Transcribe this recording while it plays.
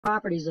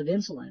properties of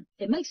insulin,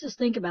 it makes us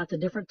think about the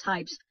different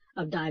types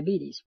of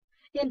diabetes.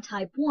 In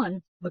type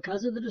 1,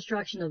 because of the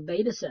destruction of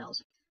beta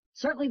cells,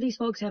 certainly these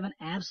folks have an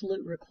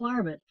absolute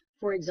requirement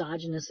for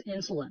exogenous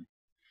insulin.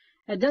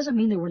 It doesn't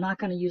mean that we're not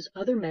going to use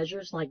other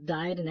measures like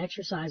diet and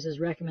exercise as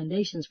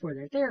recommendations for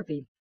their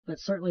therapy, but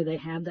certainly they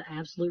have the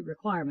absolute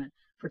requirement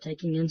for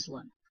taking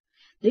insulin.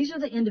 These are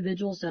the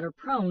individuals that are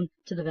prone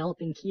to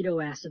developing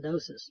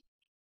ketoacidosis.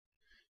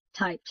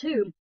 Type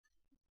 2,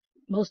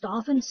 most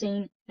often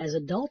seen as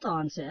adult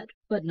onset,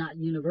 but not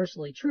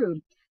universally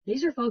true,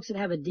 these are folks that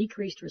have a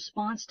decreased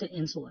response to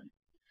insulin.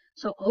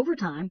 So over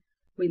time,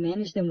 we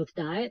manage them with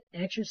diet,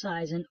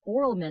 exercise, and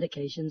oral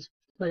medications,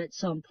 but at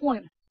some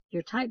point,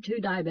 your type 2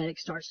 diabetic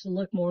starts to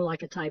look more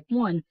like a type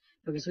 1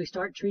 because we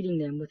start treating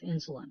them with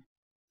insulin.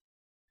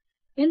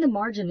 In the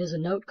margin is a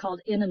note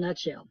called "In a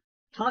Nutshell,"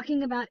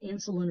 talking about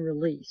insulin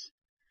release.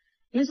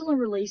 Insulin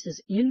release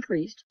is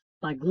increased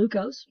by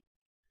glucose,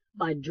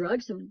 by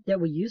drugs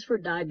that we use for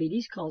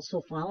diabetes called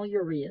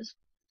sulfonylureas,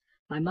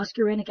 by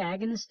muscarinic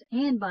agonists,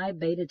 and by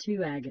beta-2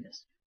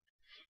 agonists.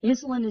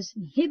 Insulin is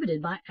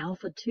inhibited by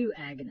alpha-2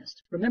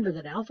 agonists. Remember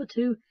that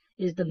alpha-2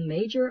 is the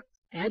major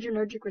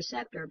adrenergic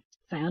receptor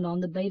found on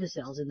the beta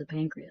cells in the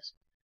pancreas.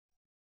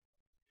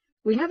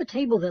 We have a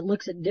table that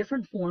looks at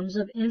different forms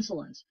of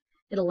insulins.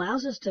 It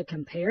allows us to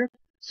compare,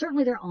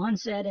 certainly their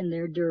onset and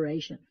their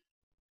duration.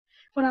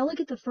 When I look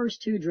at the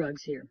first two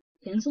drugs here,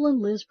 insulin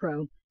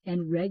Lispro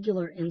and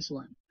regular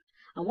insulin,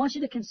 I want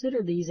you to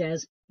consider these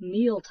as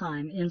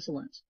mealtime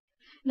insulins.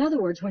 In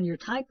other words, when your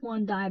type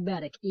 1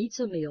 diabetic eats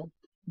a meal,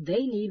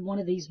 they need one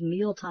of these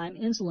mealtime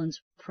insulins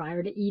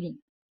prior to eating.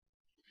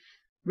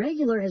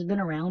 Regular has been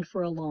around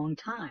for a long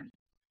time,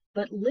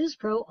 but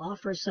Lispro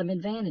offers some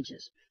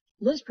advantages.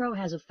 Lispro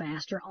has a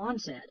faster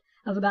onset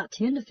of about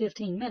 10 to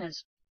 15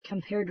 minutes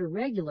compared to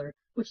regular,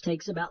 which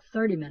takes about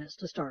 30 minutes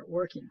to start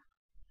working.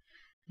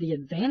 The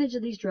advantage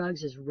of these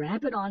drugs is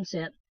rapid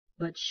onset,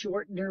 but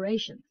short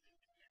duration.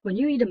 When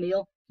you eat a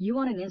meal, you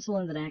want an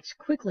insulin that acts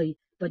quickly,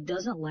 but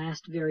doesn't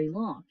last very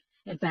long.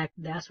 In fact,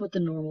 that's what the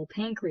normal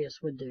pancreas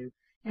would do,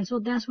 and so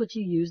that's what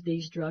you use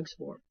these drugs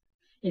for.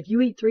 If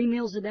you eat 3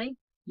 meals a day,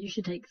 you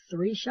should take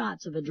 3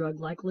 shots of a drug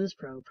like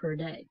Lispro per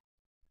day.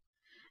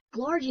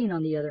 Glargine,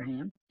 on the other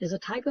hand, is a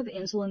type of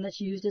insulin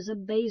that's used as a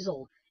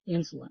basal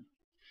insulin.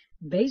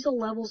 Basal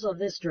levels of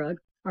this drug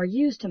are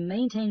used to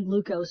maintain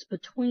glucose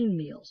between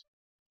meals.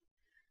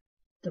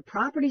 The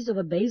properties of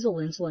a basal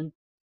insulin,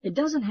 it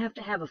doesn't have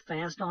to have a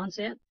fast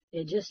onset,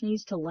 it just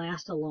needs to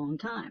last a long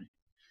time.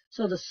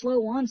 So the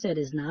slow onset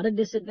is not a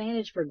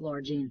disadvantage for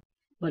Glargine,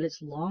 but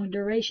its long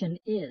duration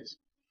is.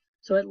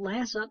 So it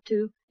lasts up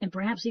to, and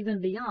perhaps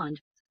even beyond,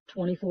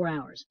 24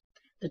 hours.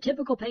 The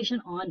typical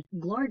patient on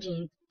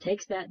Glargine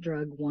takes that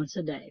drug once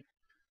a day.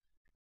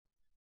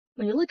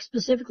 When you look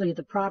specifically at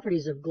the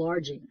properties of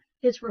Glargine,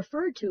 it's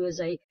referred to as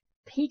a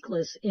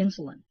peakless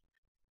insulin.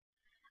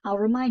 I'll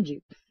remind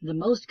you, the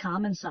most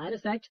common side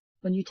effect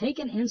when you take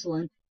an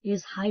insulin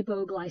is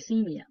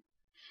hypoglycemia.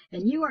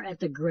 And you are at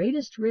the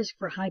greatest risk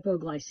for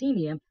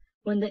hypoglycemia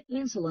when the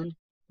insulin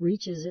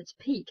reaches its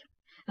peak.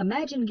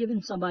 Imagine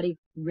giving somebody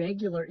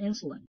regular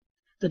insulin.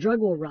 The drug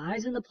will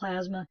rise in the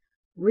plasma,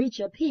 reach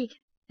a peak,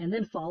 and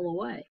then fall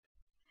away.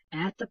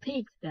 At the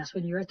peak, that's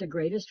when you're at the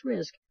greatest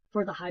risk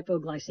for the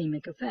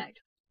hypoglycemic effect.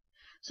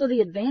 So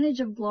the advantage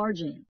of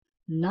Glargine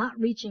not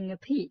reaching a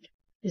peak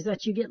is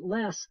that you get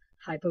less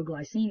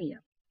hypoglycemia.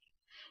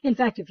 In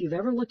fact, if you've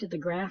ever looked at the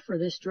graph for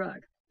this drug,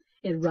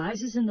 it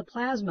rises in the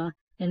plasma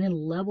and then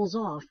levels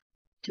off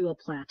to a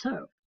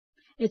plateau.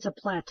 It's a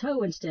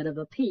plateau instead of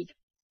a peak,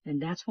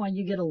 and that's why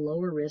you get a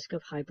lower risk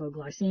of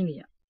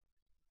hypoglycemia.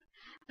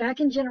 Back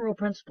in general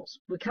principles,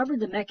 we covered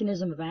the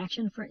mechanism of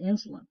action for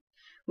insulin.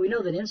 We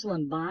know that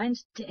insulin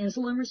binds to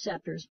insulin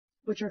receptors,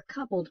 which are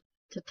coupled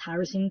to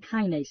tyrosine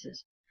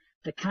kinases.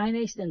 The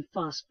kinase then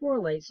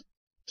phosphorylates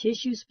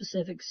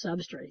tissue-specific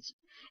substrates.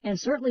 And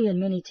certainly in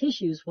many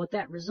tissues, what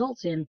that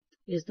results in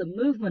is the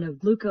movement of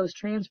glucose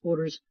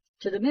transporters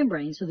to the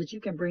membrane so that you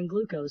can bring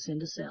glucose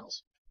into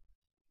cells.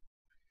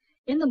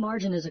 In the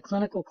margin is a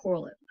clinical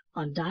correlate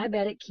on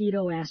diabetic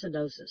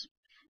ketoacidosis.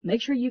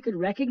 Make sure you could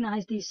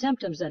recognize these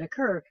symptoms that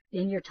occur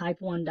in your type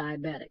 1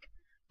 diabetic: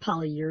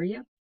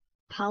 polyuria,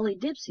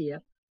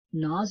 polydipsia,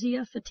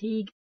 nausea,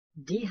 fatigue,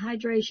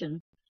 dehydration,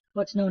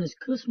 what's known as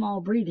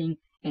Kussmaul breathing,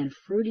 and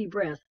fruity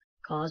breath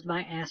caused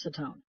by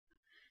acetone.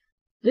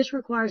 This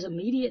requires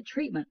immediate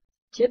treatment,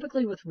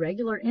 typically with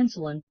regular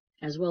insulin,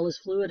 as well as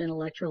fluid and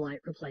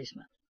electrolyte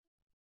replacement.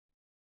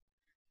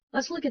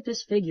 Let's look at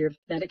this figure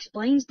that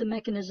explains the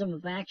mechanism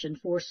of action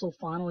for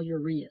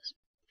sulfonylureas.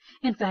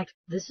 In fact,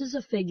 this is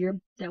a figure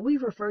that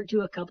we've referred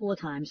to a couple of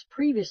times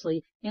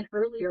previously in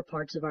earlier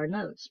parts of our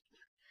notes.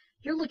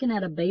 You're looking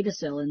at a beta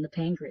cell in the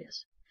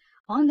pancreas.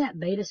 On that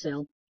beta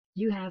cell,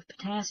 you have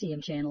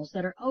potassium channels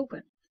that are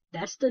open.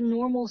 That's the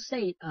normal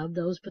state of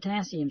those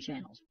potassium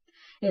channels.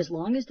 As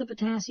long as the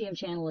potassium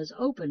channel is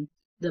open,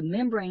 the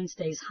membrane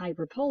stays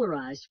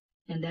hyperpolarized,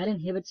 and that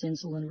inhibits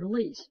insulin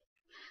release.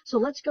 So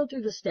let's go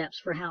through the steps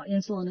for how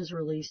insulin is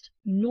released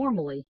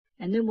normally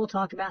and then we'll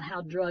talk about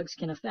how drugs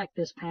can affect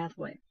this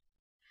pathway.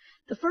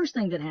 The first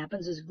thing that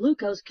happens is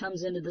glucose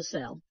comes into the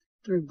cell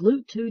through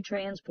GLUT2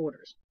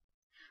 transporters.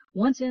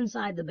 Once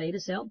inside the beta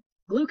cell,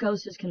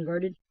 glucose is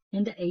converted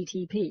into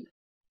ATP.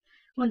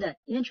 When the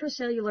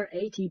intracellular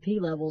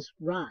ATP levels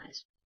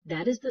rise,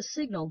 that is the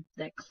signal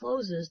that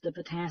closes the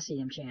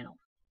potassium channel.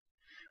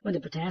 When the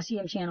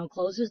potassium channel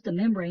closes, the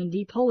membrane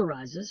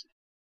depolarizes.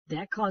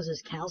 That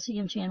causes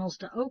calcium channels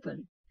to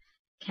open.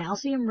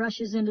 Calcium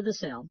rushes into the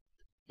cell,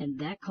 and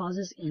that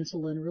causes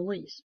insulin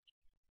release.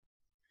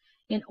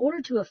 In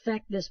order to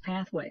affect this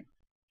pathway,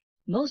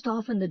 most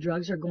often the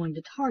drugs are going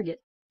to target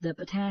the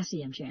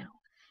potassium channel,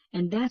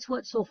 and that's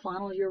what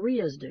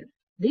sulfonylureas do.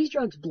 These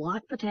drugs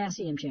block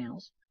potassium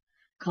channels,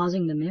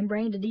 causing the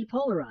membrane to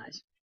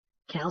depolarize,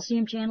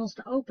 calcium channels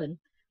to open.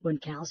 When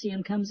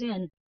calcium comes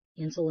in,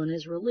 insulin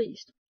is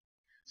released.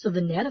 So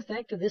the net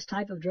effect of this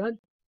type of drug,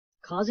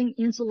 causing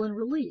insulin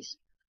release.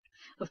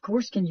 Of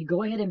course, can you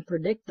go ahead and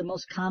predict the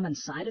most common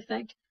side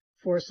effect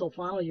for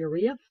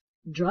sulfonylurea?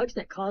 Drugs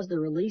that cause the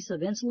release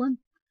of insulin?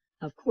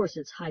 Of course,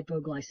 it's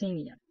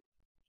hypoglycemia.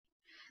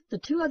 The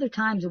two other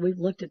times that we've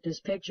looked at this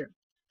picture.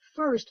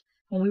 First,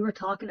 when we were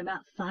talking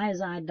about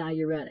thiazide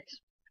diuretics.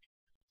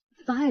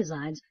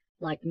 Thiazides,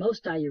 like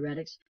most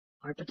diuretics,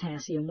 are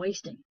potassium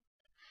wasting.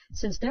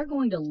 Since they're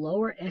going to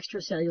lower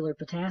extracellular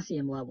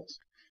potassium levels,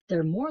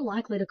 they're more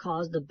likely to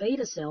cause the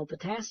beta cell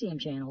potassium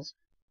channels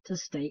to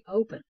stay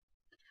open.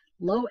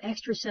 Low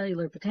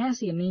extracellular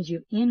potassium means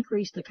you've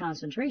increased the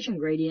concentration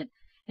gradient,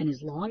 and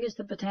as long as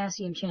the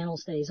potassium channel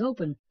stays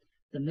open,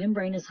 the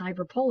membrane is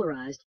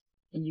hyperpolarized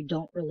and you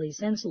don't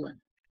release insulin.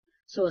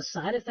 So a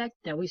side effect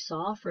that we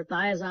saw for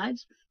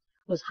thiazides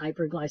was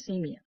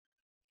hyperglycemia.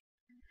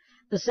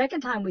 The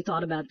second time we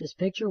thought about this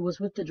picture was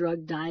with the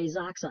drug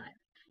diazoxide.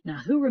 Now,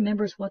 who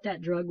remembers what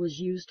that drug was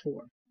used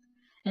for?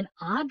 An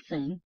odd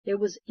thing, it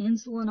was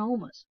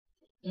insulinomas,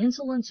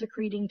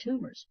 insulin-secreting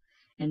tumors.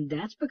 And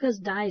that's because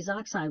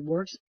diazoxide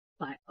works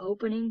by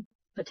opening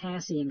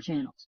potassium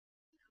channels,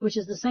 which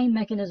is the same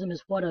mechanism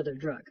as what other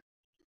drug?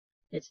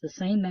 It's the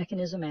same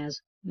mechanism as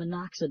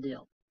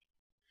minoxidil.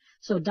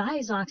 So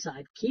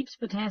diazoxide keeps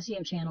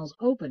potassium channels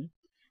open,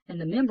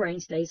 and the membrane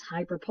stays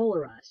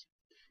hyperpolarized.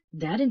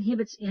 That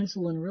inhibits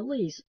insulin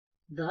release,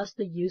 thus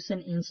the use in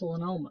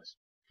insulinomas.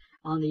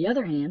 On the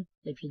other hand,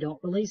 if you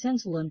don't release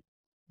insulin,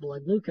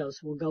 blood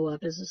glucose will go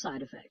up as a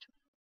side effect.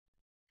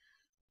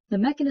 The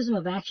mechanism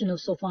of action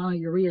of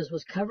sulfonylureas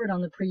was covered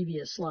on the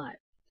previous slide.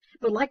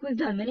 But like we've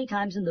done many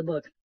times in the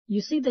book, you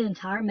see the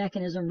entire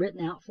mechanism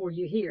written out for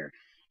you here,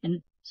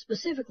 and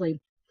specifically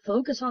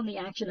focus on the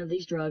action of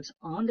these drugs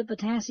on the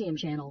potassium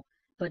channel,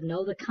 but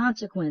know the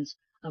consequence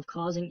of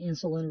causing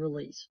insulin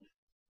release.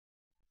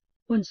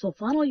 When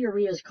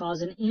sulfonylureas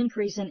cause an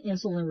increase in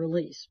insulin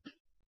release,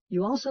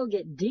 you also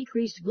get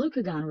decreased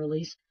glucagon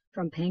release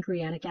from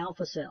pancreatic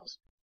alpha cells.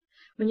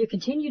 When you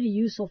continue to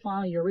use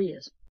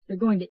sulfonylureas, you're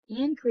going to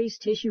increase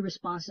tissue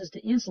responses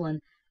to insulin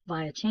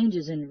via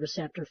changes in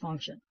receptor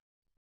function.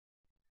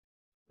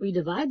 We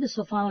divide the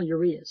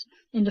sulfonylureas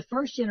into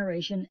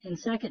first-generation and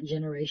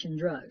second-generation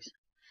drugs.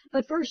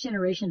 But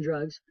first-generation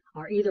drugs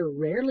are either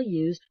rarely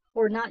used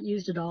or not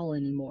used at all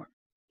anymore.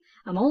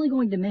 I'm only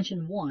going to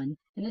mention one,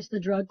 and it's the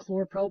drug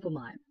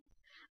chlorpropamide.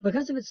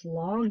 Because of its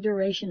long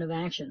duration of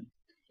action,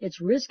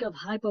 its risk of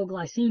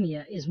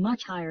hypoglycemia is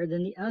much higher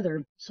than the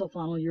other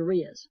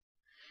sulfonylureas.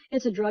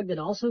 It's a drug that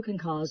also can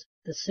cause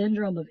the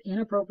syndrome of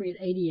inappropriate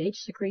ADH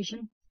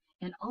secretion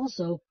and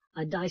also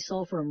a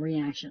disulfiram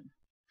reaction.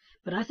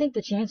 But I think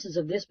the chances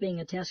of this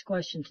being a test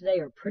question today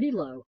are pretty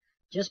low,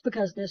 just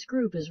because this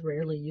group is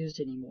rarely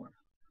used anymore.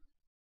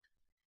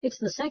 It's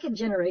the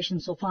second-generation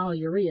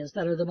sulfonylureas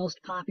that are the most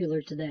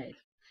popular today.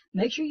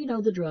 Make sure you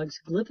know the drugs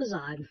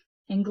glipizide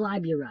and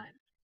glyburide.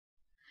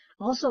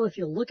 Also, if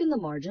you'll look in the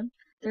margin,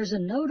 there's a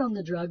note on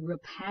the drug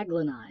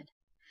repaglinide.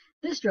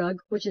 This drug,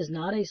 which is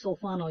not a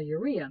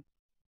sulfonylurea,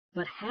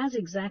 but has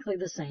exactly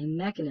the same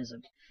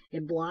mechanism.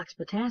 It blocks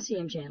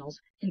potassium channels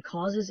and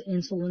causes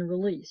insulin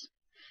release.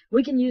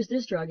 We can use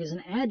this drug as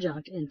an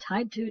adjunct in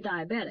type 2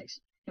 diabetics,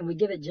 and we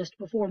give it just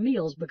before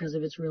meals because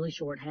of its really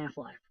short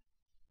half-life.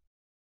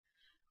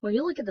 When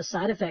you look at the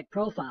side effect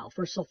profile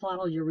for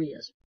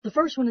sulfonylureas, the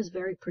first one is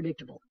very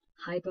predictable,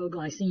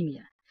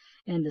 hypoglycemia.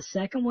 And the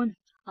second one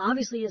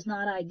obviously is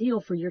not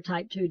ideal for your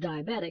type 2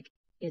 diabetic,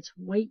 it's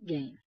weight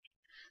gain.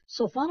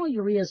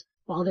 Sulfonylureas,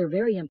 while they're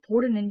very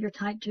important in your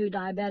type 2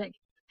 diabetic,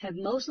 have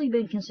mostly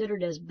been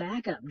considered as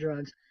backup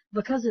drugs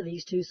because of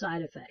these two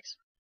side effects.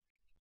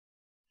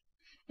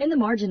 In the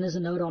margin is a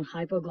note on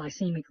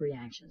hypoglycemic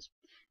reactions.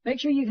 Make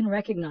sure you can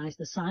recognize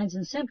the signs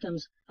and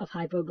symptoms of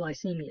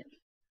hypoglycemia.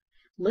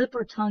 Lip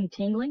or tongue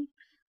tingling,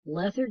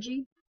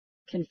 lethargy,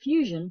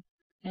 confusion,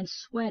 and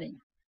sweating.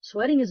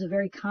 Sweating is a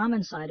very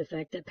common side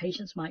effect that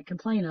patients might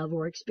complain of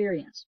or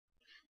experience.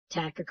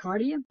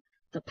 Tachycardia,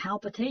 the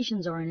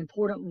palpitations are an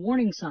important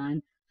warning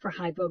sign for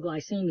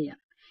hypoglycemia.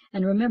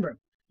 And remember,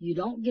 you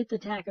don't get the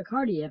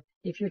tachycardia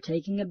if you're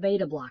taking a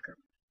beta blocker.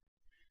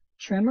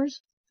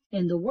 Tremors,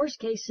 in the worst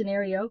case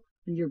scenario,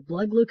 when your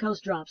blood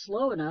glucose drops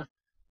low enough,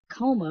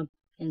 coma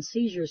and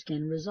seizures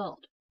can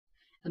result.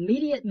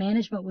 Immediate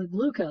management with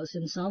glucose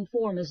in some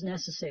form is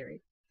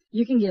necessary.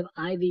 You can give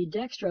IV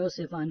dextrose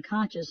if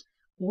unconscious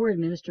or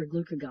administer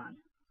glucagon.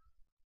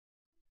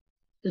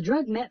 The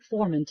drug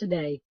metformin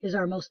today is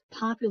our most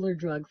popular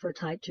drug for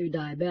type 2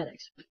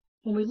 diabetics.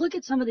 When we look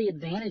at some of the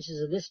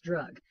advantages of this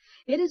drug,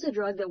 it is a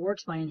drug that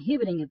works by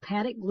inhibiting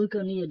hepatic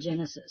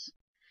gluconeogenesis.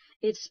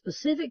 Its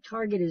specific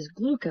target is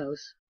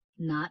glucose,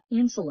 not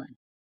insulin.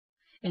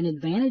 An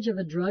advantage of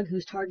a drug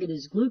whose target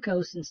is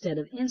glucose instead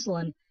of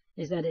insulin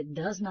is that it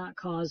does not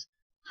cause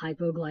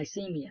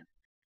hypoglycemia.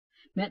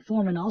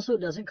 Metformin also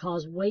doesn't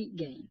cause weight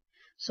gain.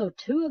 So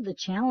two of the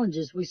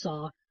challenges we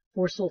saw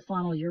for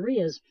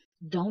sulfonylureas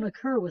don't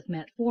occur with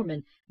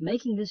metformin,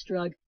 making this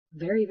drug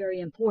very, very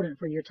important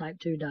for your type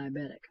 2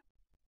 diabetic.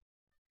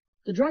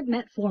 The drug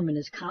metformin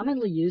is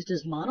commonly used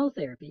as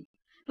monotherapy,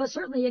 but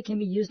certainly it can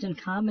be used in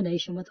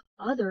combination with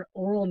other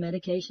oral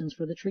medications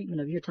for the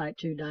treatment of your type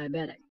 2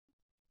 diabetic.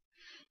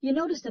 You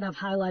notice that I've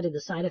highlighted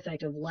the side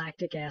effect of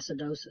lactic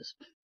acidosis.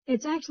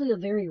 It's actually a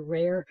very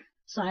rare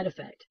side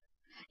effect.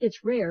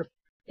 It's rare,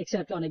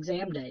 except on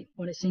exam day,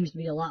 when it seems to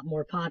be a lot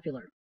more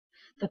popular.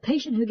 The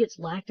patient who gets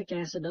lactic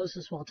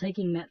acidosis while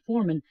taking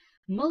metformin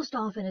most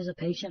often is a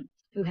patient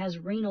who has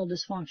renal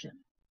dysfunction.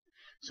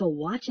 So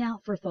watch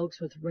out for folks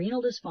with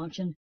renal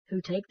dysfunction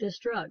who take this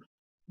drug.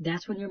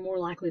 That's when you're more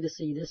likely to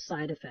see this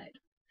side effect.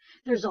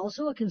 There's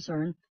also a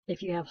concern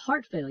if you have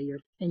heart failure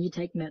and you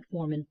take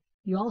metformin,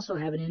 you also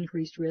have an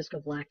increased risk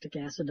of lactic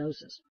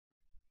acidosis.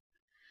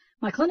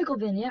 My clinical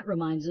vignette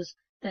reminds us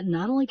that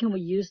not only can we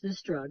use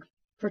this drug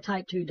for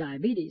type 2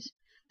 diabetes,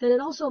 that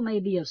it also may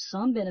be of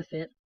some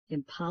benefit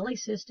in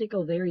polycystic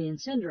ovarian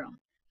syndrome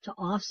to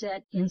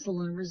offset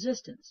insulin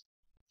resistance.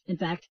 In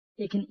fact,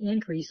 it can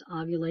increase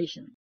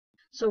ovulation.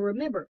 So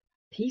remember,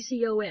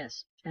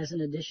 PCOS as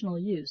an additional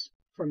use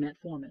for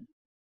metformin.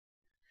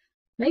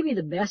 Maybe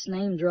the best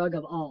named drug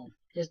of all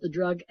is the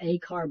drug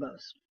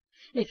acarbose.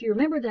 If you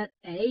remember that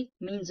A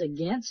means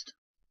against,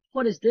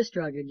 what is this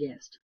drug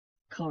against?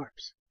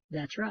 Carbs.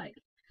 That's right.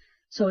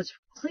 So it's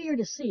clear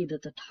to see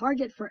that the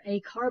target for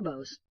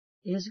acarbose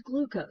is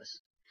glucose.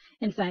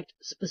 In fact,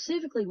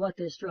 specifically what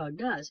this drug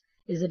does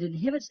is it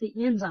inhibits the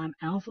enzyme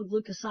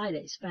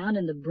alpha-glucosidase found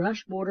in the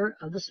brush border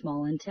of the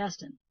small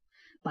intestine.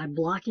 By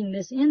blocking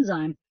this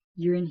enzyme,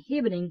 you're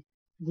inhibiting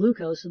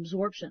glucose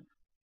absorption.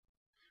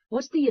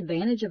 What's the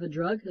advantage of a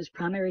drug whose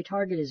primary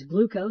target is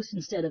glucose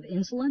instead of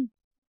insulin?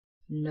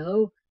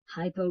 No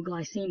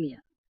hypoglycemia.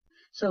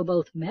 So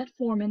both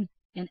metformin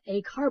and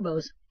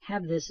acarbose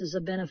have this as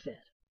a benefit.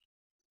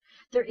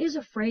 There is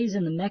a phrase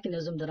in the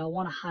mechanism that I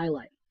want to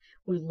highlight.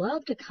 We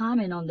love to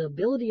comment on the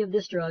ability of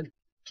this drug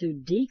to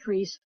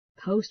decrease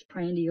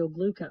postprandial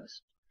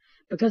glucose.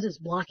 Because it's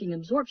blocking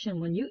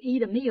absorption, when you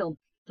eat a meal,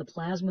 the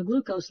plasma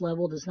glucose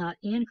level does not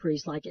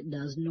increase like it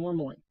does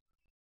normally.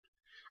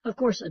 Of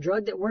course, a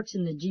drug that works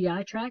in the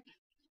GI tract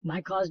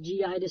might cause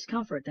GI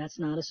discomfort. That's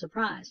not a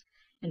surprise.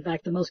 In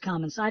fact, the most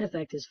common side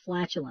effect is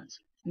flatulence.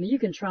 I mean, you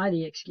can try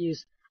the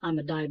excuse, I'm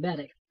a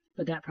diabetic,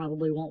 but that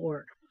probably won't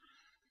work.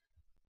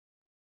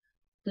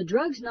 The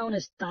drug's known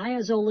as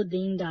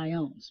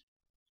thiazolidinediones.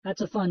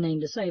 That's a fun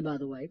name to say, by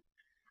the way.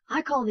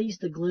 I call these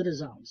the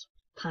glitazones,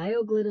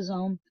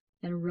 pioglitazone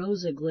and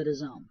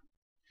rosaglitazone.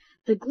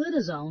 The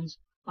glitazones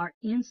are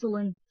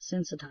insulin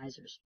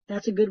sensitizers.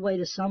 That's a good way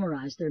to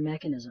summarize their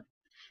mechanism.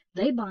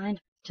 They bind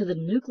to the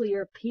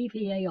nuclear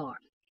PPAR,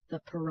 the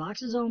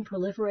peroxisome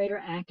proliferator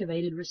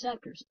activated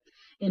receptors,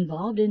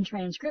 involved in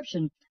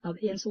transcription of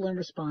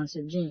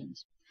insulin-responsive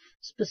genes.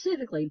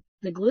 Specifically,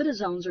 the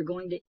glitazones are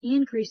going to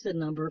increase the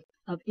number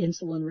of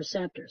insulin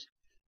receptors.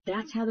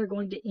 That's how they're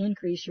going to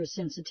increase your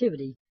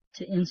sensitivity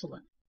to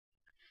insulin.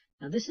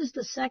 Now, this is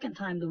the second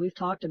time that we've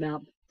talked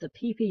about the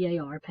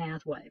PPAR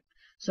pathway.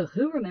 So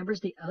who remembers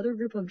the other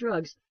group of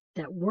drugs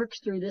that works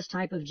through this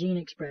type of gene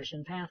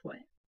expression pathway?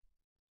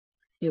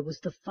 It was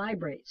the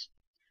fibrates.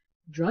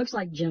 Drugs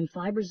like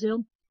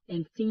gemfibrozil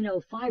and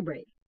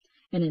fenofibrate.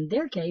 And in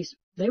their case,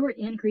 they were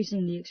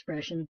increasing the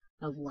expression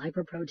of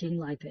lipoprotein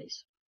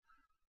lipase.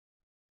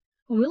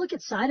 When we look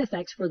at side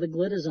effects for the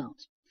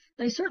glitazones,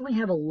 they certainly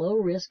have a low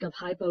risk of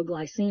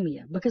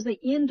hypoglycemia because they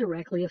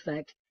indirectly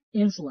affect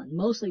insulin,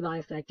 mostly by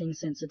affecting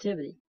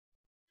sensitivity.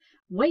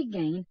 Weight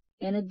gain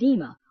and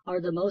edema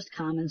are the most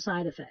common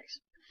side effects.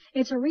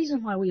 It's a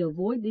reason why we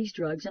avoid these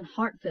drugs in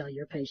heart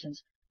failure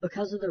patients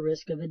because of the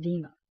risk of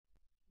edema.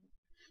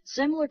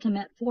 Similar to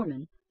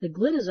metformin, the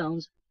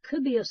glitazones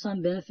could be of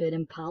some benefit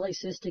in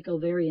polycystic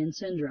ovarian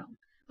syndrome,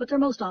 but they're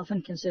most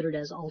often considered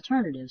as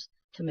alternatives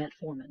to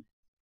metformin.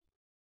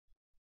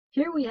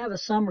 Here we have a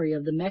summary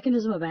of the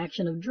mechanism of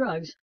action of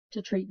drugs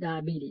to treat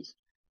diabetes.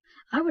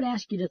 I would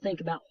ask you to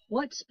think about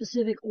what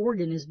specific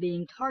organ is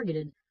being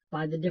targeted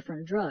by the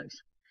different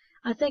drugs.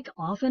 I think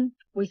often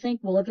we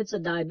think, well, if it's a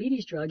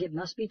diabetes drug, it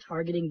must be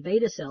targeting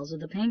beta cells of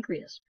the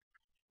pancreas.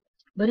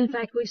 But in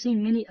fact, we've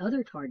seen many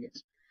other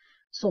targets.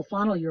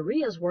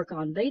 Sulfonylureas work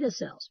on beta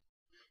cells,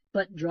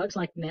 but drugs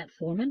like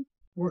metformin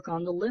work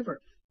on the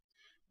liver.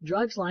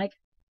 Drugs like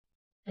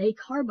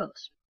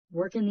acarbose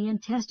work in the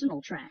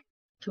intestinal tract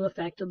to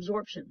affect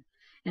absorption.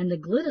 and the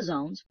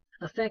glitazones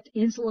affect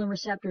insulin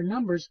receptor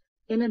numbers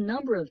in a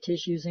number of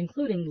tissues,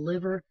 including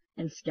liver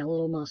and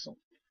skeletal muscle.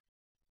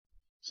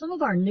 Some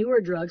of our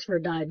newer drugs for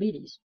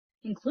diabetes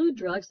include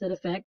drugs that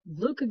affect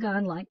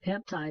glucagon-like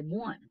peptide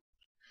 1.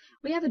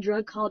 We have a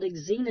drug called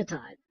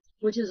exenatide,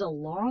 which is a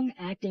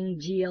long-acting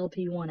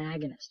GLP-1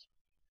 agonist.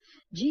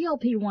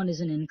 GLP-1 is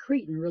an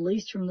incretin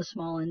released from the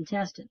small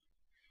intestine,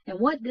 and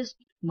what this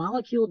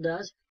molecule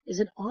does is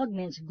it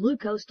augments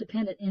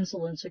glucose-dependent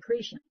insulin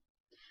secretion.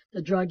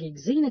 The drug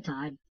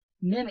exenatide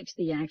mimics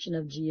the action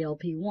of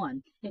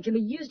GLP-1 and can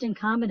be used in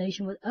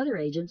combination with other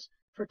agents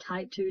for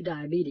type 2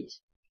 diabetes.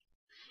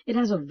 It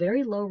has a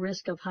very low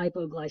risk of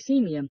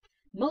hypoglycemia.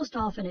 Most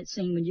often it's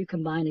seen when you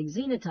combine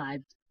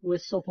exenatide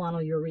with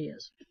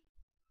sulfonylureas.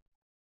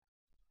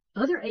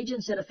 Other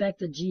agents that affect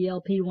the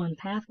GLP-1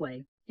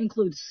 pathway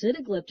include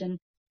sitagliptin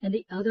and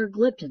the other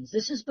gliptins.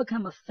 This has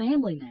become a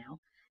family now,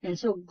 and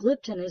so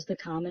gliptin is the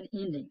common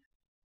ending.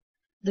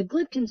 The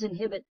gliptins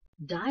inhibit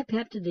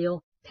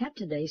dipeptidyl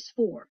peptidase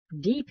 4.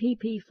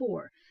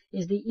 DPP4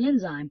 is the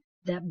enzyme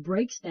that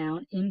breaks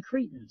down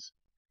incretins.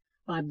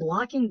 By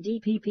blocking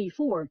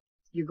DPP4,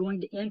 you're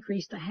going to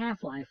increase the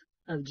half-life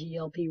of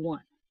GLP-1.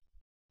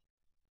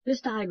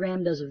 This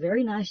diagram does a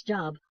very nice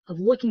job of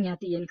looking at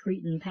the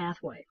incretin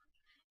pathway.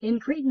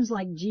 Incretins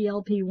like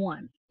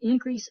GLP-1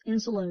 increase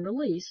insulin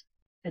release,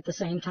 at the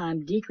same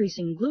time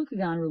decreasing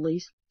glucagon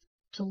release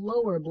to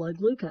lower blood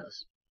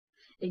glucose.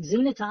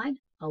 Exenatide,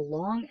 a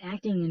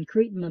long-acting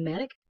incretin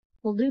mimetic,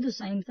 will do the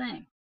same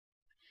thing.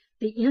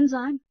 The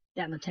enzyme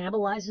that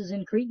metabolizes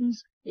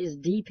incretins is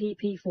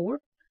DPP4.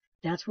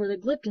 That's where the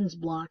gliptins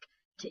block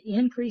to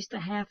increase the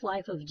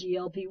half-life of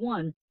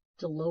GLP-1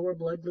 to lower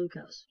blood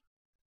glucose.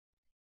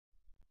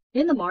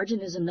 In the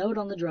margin is a note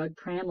on the drug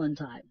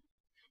pramlintide.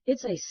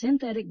 It's a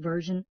synthetic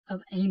version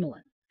of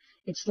amylin.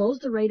 It slows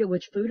the rate at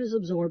which food is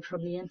absorbed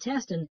from the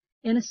intestine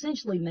and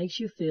essentially makes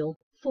you feel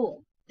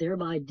full,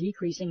 thereby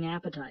decreasing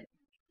appetite.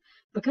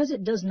 Because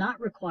it does not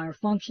require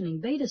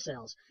functioning beta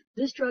cells,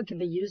 this drug can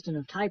be used in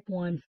a type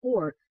 1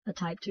 or a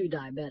type 2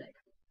 diabetic.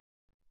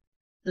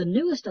 The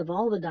newest of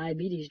all the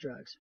diabetes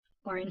drugs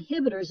are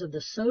inhibitors of the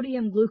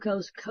sodium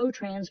glucose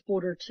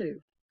cotransporter 2.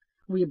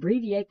 We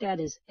abbreviate that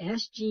as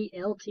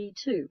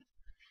SGLT2.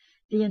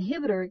 The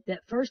inhibitor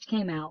that first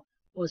came out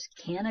was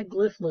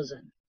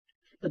canagliflozin,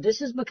 but this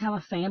has become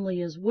a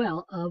family as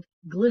well of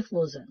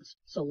gliflozins.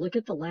 So look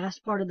at the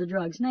last part of the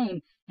drug's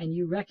name and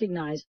you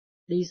recognize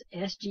these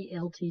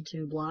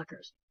SGLT2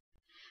 blockers.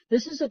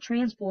 This is a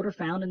transporter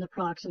found in the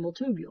proximal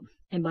tubule,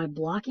 and by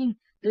blocking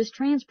this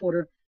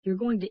transporter, you're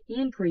going to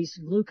increase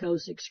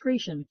glucose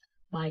excretion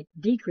by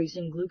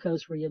decreasing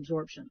glucose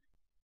reabsorption.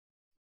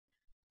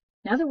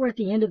 Now that we're at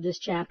the end of this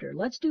chapter,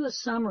 let's do a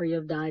summary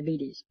of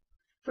diabetes.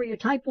 For your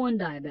type 1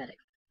 diabetic,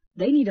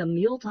 they need a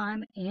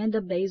mealtime and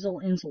a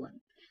basal insulin.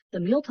 The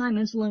mealtime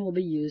insulin will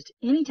be used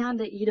anytime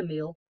they eat a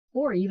meal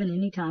or even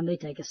anytime they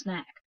take a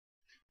snack.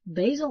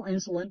 Basal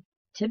insulin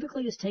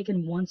typically is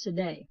taken once a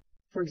day,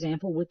 for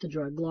example with the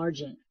drug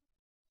glargine.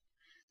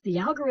 The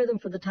algorithm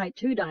for the type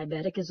 2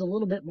 diabetic is a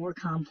little bit more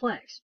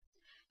complex.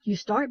 You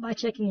start by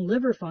checking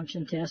liver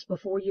function tests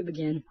before you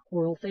begin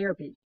oral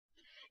therapy.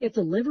 If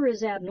the liver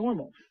is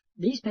abnormal,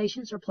 these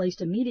patients are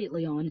placed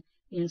immediately on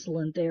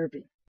insulin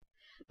therapy.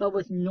 But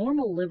with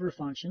normal liver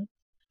function,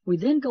 we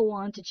then go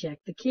on to check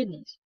the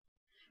kidneys.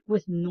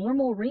 With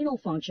normal renal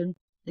function,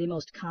 the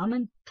most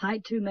common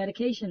type 2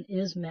 medication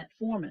is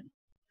metformin.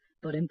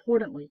 But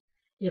importantly,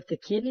 if the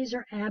kidneys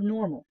are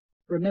abnormal,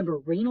 remember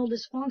renal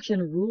dysfunction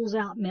rules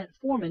out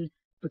metformin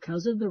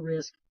because of the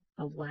risk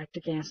of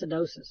lactic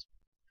acidosis.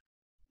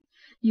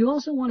 You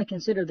also want to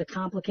consider the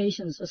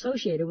complications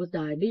associated with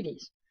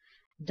diabetes.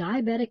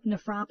 Diabetic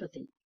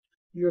nephropathy.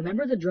 You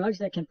remember the drugs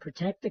that can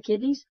protect the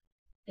kidneys?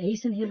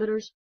 ACE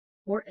inhibitors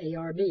or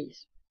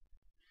ARBs.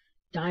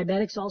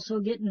 Diabetics also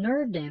get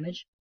nerve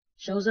damage,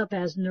 shows up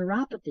as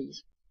neuropathies.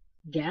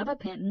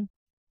 Gabapentin,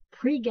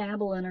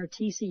 pregabalin or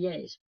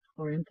TCAs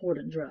are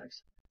important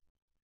drugs.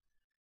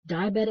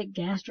 Diabetic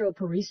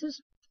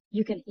gastroparesis,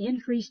 you can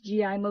increase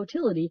GI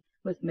motility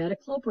with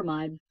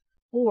metoclopramide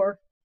or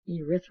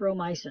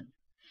erythromycin.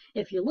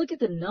 If you look at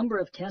the number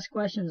of test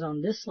questions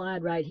on this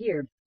slide right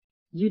here,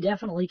 you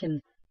definitely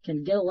can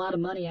get a lot of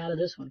money out of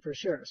this one for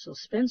sure. So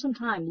spend some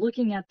time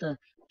looking at the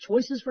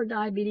choices for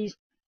diabetes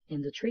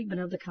and the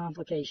treatment of the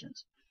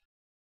complications.